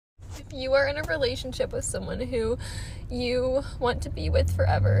you are in a relationship with someone who you want to be with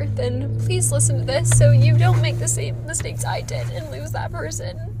forever, then please listen to this so you don't make the same mistakes I did and lose that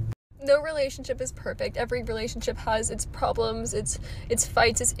person. No relationship is perfect. Every relationship has its problems, its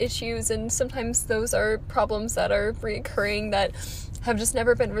fights, its issues, and sometimes those are problems that are reoccurring that have just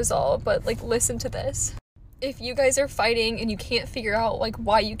never been resolved. But like, listen to this. If you guys are fighting and you can't figure out like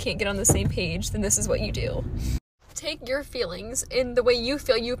why you can't get on the same page, then this is what you do. Take your feelings and the way you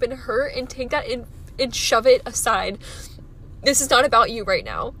feel you've been hurt and take that and shove it aside. This is not about you right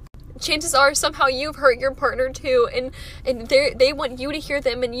now. Chances are somehow you've hurt your partner too, and they want you to hear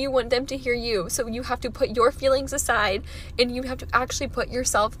them and you want them to hear you. So you have to put your feelings aside and you have to actually put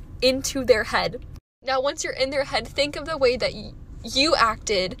yourself into their head. Now, once you're in their head, think of the way that you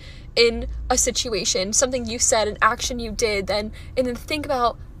acted in a situation, something you said, an action you did, and then think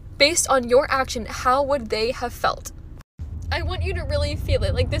about, based on your action, how would they have felt? I want you to really feel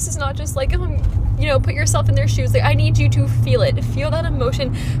it. Like, this is not just like, put yourself in their shoes. Like, I need you to feel it. Feel that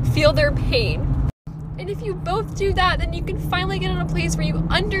emotion. Feel their pain. And if you both do that, then you can finally get in a place where you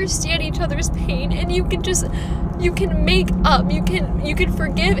understand each other's pain and you can make up. You can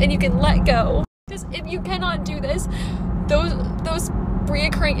forgive and you can let go. Because if you cannot do this, those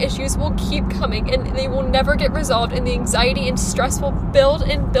reoccurring issues will keep coming and they will never get resolved, and the anxiety and stress will build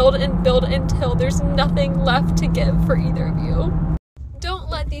and build and build until there's nothing left to give for either of you. Don't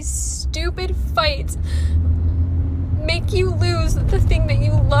let these stupid fights make you lose the thing that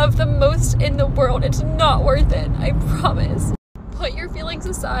you love the most in the world. It's not worth it, I promise. Put your feelings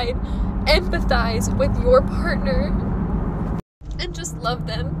aside, empathize with your partner, and just love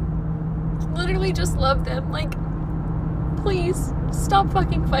them. Literally just love them. Like, please stop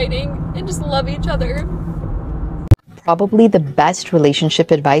fucking fighting and just love each other. Probably the best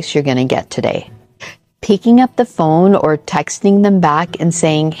relationship advice you're gonna get today. Picking up the phone or texting them back and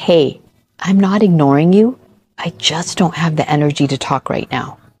saying, hey, I'm not ignoring you. I just don't have the energy to talk right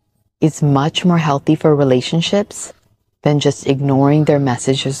now. It's much more healthy for relationships than just ignoring their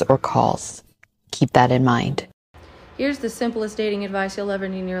messages or calls. Keep that in mind. Here's the simplest dating advice you'll ever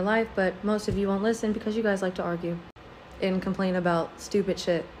need in your life, but most of you won't listen because you guys like to argue and complain about stupid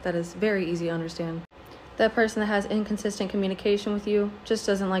shit that is very easy to understand. That person that has inconsistent communication with you just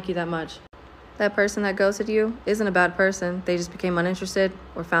doesn't like you that much. That person that ghosted you isn't a bad person. They just became uninterested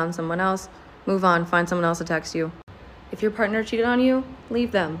or found someone else. Move on, find someone else to text you. If your partner cheated on you,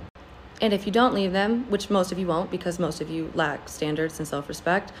 leave them. And if you don't leave them, which most of you won't because most of you lack standards and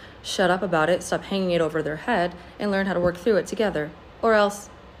self-respect, shut up about it, stop hanging it over their head, and learn how to work through it together. Or else,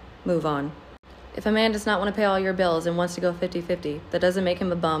 move on. If a man does not want to pay all your bills and wants to go 50-50, that doesn't make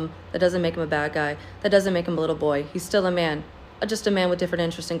him a bum, that doesn't make him a bad guy, that doesn't make him a little boy. He's still a man, just a man with different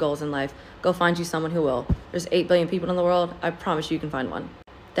interests and goals in life. Go find you someone who will. There's 8 billion people in the world, I promise you can find one.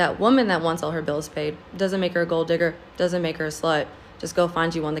 That woman that wants all her bills paid doesn't make her a gold digger, doesn't make her a slut. Just go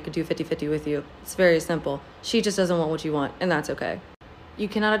find you one that could do 50-50 with you. It's very simple. She just doesn't want what you want, and that's okay. You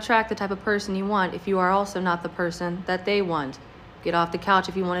cannot attract the type of person you want if you are also not the person that they want. Get off the couch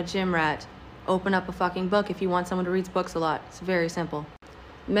if you want a gym rat. Open up a fucking book if you want someone who reads books a lot. It's very simple.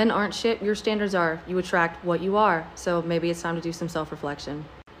 Men aren't shit, your standards are. You attract what you are, so maybe it's time to do some self-reflection.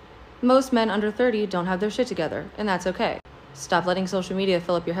 Most men under 30 don't have their shit together, and that's okay. Stop letting social media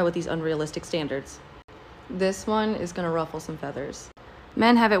fill up your head with these unrealistic standards. This one is gonna ruffle some feathers.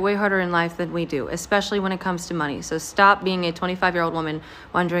 Men have it way harder in life than we do, especially when it comes to money. So stop being a 25-year-old woman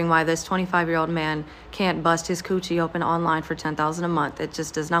wondering why this 25-year-old man can't bust his coochie open online for $10,000 a month. It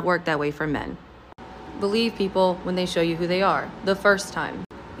just does not work that way for men. Believe people when they show you who they are, the first time.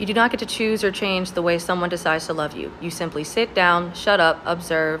 You do not get to choose or change the way someone decides to love you. You simply sit down, shut up,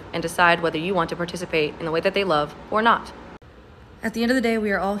 observe, and decide whether you want to participate in the way that they love or not. At the end of the day,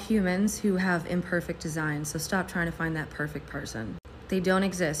 we are all humans who have imperfect designs, so stop trying to find that perfect person. They don't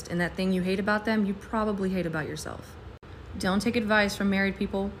exist, and that thing you hate about them, you probably hate about yourself. Don't take advice from married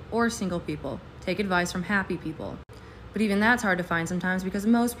people or single people. Take advice from happy people. But even that's hard to find sometimes because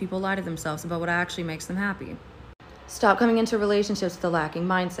most people lie to themselves about what actually makes them happy. Stop coming into relationships with a lacking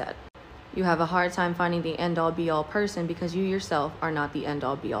mindset. You have a hard time finding the end-all be-all person because you yourself are not the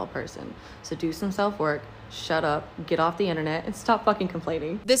end-all be-all person. So do some self-work, shut up, get off the internet, and stop fucking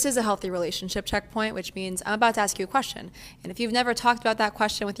complaining. This is a healthy relationship checkpoint, which means I'm about to ask you a question. And if you've never talked about that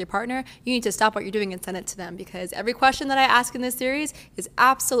question with your partner, you need to stop what you're doing and send it to them, because every question that I ask in this series is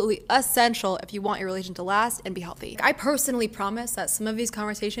absolutely essential if you want your relation to last and be healthy. I personally promise that some of these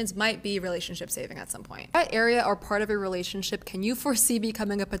conversations might be relationship saving at some point. What area or part of your relationship can you foresee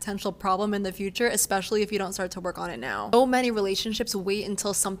becoming a potential problem in the future, especially if you don't start to work on it now? So many relationships wait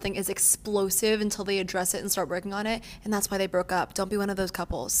until something is explosive until they address it it and start working on it. And that's why they broke up. Don't be one of those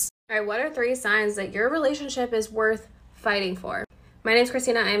couples. All right, what are 3 signs that your relationship is worth fighting for? My name's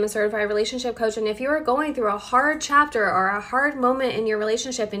Christina. I am a certified relationship coach. And if you are going through a hard chapter or a hard moment in your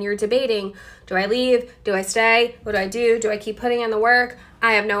relationship and you're debating, do I leave? Do I stay? What do I do? Do I keep putting in the work?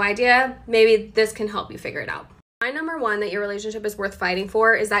 I have no idea. Maybe this can help you figure it out. My number 1 that your relationship is worth fighting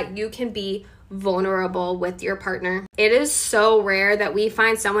for is that you can be vulnerable with your partner. It is so rare that we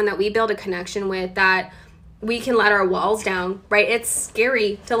find someone that we build a connection with that we can let our walls down, right? It's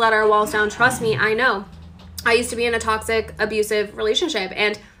scary to let our walls down. Trust me, I know. I used to be in a toxic, abusive relationship,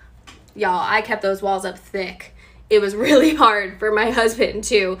 and y'all, I kept those walls up thick. It was really hard for my husband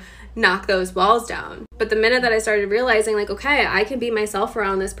to knock those walls down. But the minute that I started realizing, like, okay, I can be myself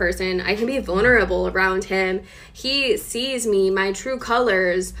around this person, I can be vulnerable around him, he sees me, my true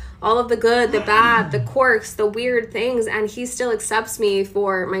colors, all of the good, the bad, the quirks, the weird things, and he still accepts me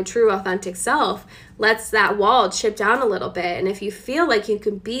for my true authentic self, lets that wall chip down a little bit. And if you feel like you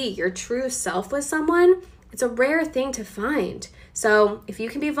can be your true self with someone, it's a rare thing to find. So if you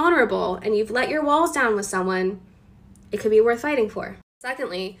can be vulnerable and you've let your walls down with someone, it could be worth fighting for.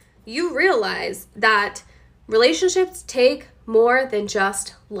 Secondly, you realize that relationships take more than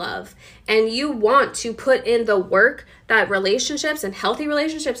just love, and you want to put in the work that relationships, and healthy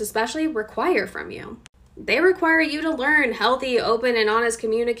relationships especially, require from you. They require you to learn healthy, open, and honest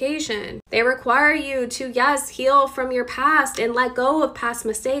communication. They require you to, yes, heal from your past and let go of past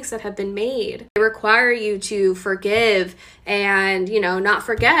mistakes that have been made. They require you to forgive and, not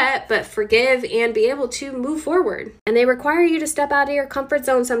forget, but forgive and be able to move forward. And they require you to step out of your comfort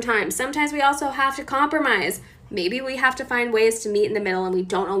zone sometimes. Sometimes we also have to compromise. Maybe we have to find ways to meet in the middle and we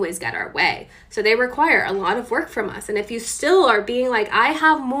don't always get our way. So they require a lot of work from us. And if you still are being like, I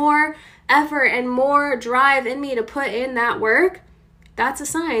have more effort and more drive in me to put in that work, that's a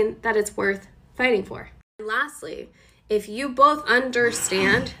sign that it's worth fighting for. And lastly, if you both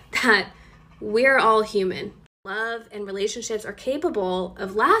understand that we're all human, love and relationships are capable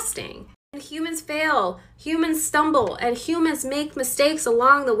of lasting. And humans fail, humans stumble, and humans make mistakes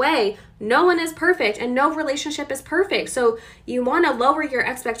along the way. No one is perfect and no relationship is perfect. So you want to lower your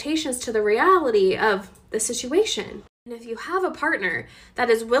expectations to the reality of the situation. And if you have a partner that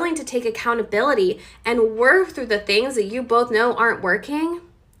is willing to take accountability and work through the things that you both know aren't working,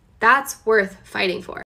 that's worth fighting for.